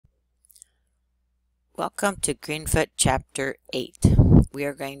Welcome to Greenfoot Chapter 8. We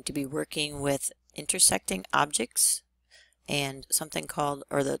are going to be working with intersecting objects and something called,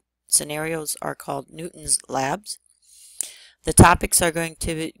 or the scenarios are called Newton's labs. The topics are going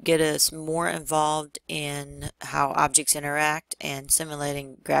to get us more involved in how objects interact and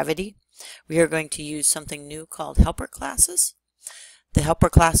simulating gravity. We are going to use something new called helper classes. The helper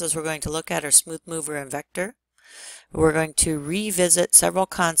classes we're going to look at are smooth mover and vector. We're going to revisit several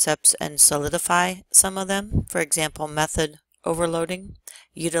concepts and solidify some of them. For example, method overloading,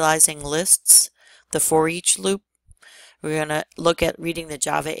 utilizing lists, the for each loop. We're going to look at reading the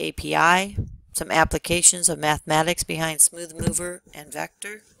Java API, some applications of mathematics behind smooth mover and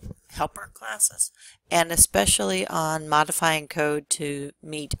vector, helper classes, and especially on modifying code to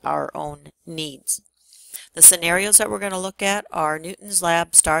meet our own needs. The scenarios that we're going to look at are Newton's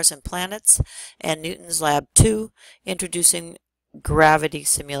Lab, Stars and Planets, and Newton's Lab 2, Introducing Gravity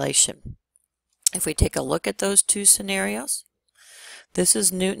Simulation. If we take a look at those two scenarios, this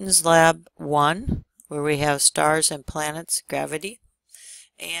is Newton's Lab 1, where we have stars and planets, gravity,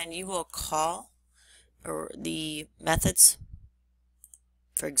 and you will call the methods,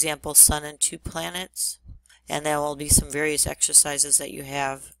 for example, sun and two planets, and there will be some various exercises that you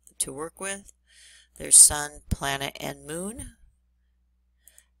have to work with. There's sun, planet, and moon.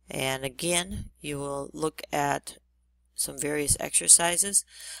 And again, you will look at some various exercises.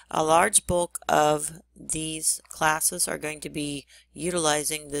 A large bulk of these classes are going to be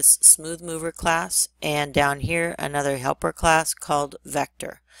utilizing this smooth mover class, and down here another helper class called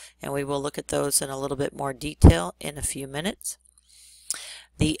vector. And we will look at those in a little bit more detail in a few minutes.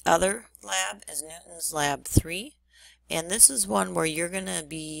 The other lab is Newton's Lab 3. And this is one where you're going to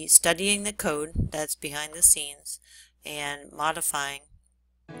be studying the code that's behind the scenes and modifying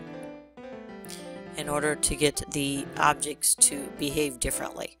in order to get the objects to behave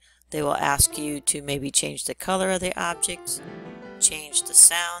differently. They will ask you to maybe change the color of the objects, change the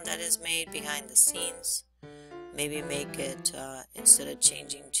sound that is made behind the scenes, maybe make it, instead of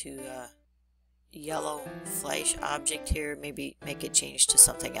changing to yellow flash object here, maybe make it change to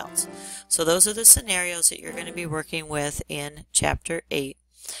something else. So those are the scenarios that you're going to be working with in Chapter 8,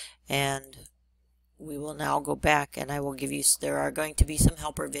 and we will now go back and I will give you, there are going to be some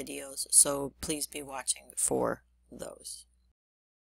helper videos, so please be watching for those.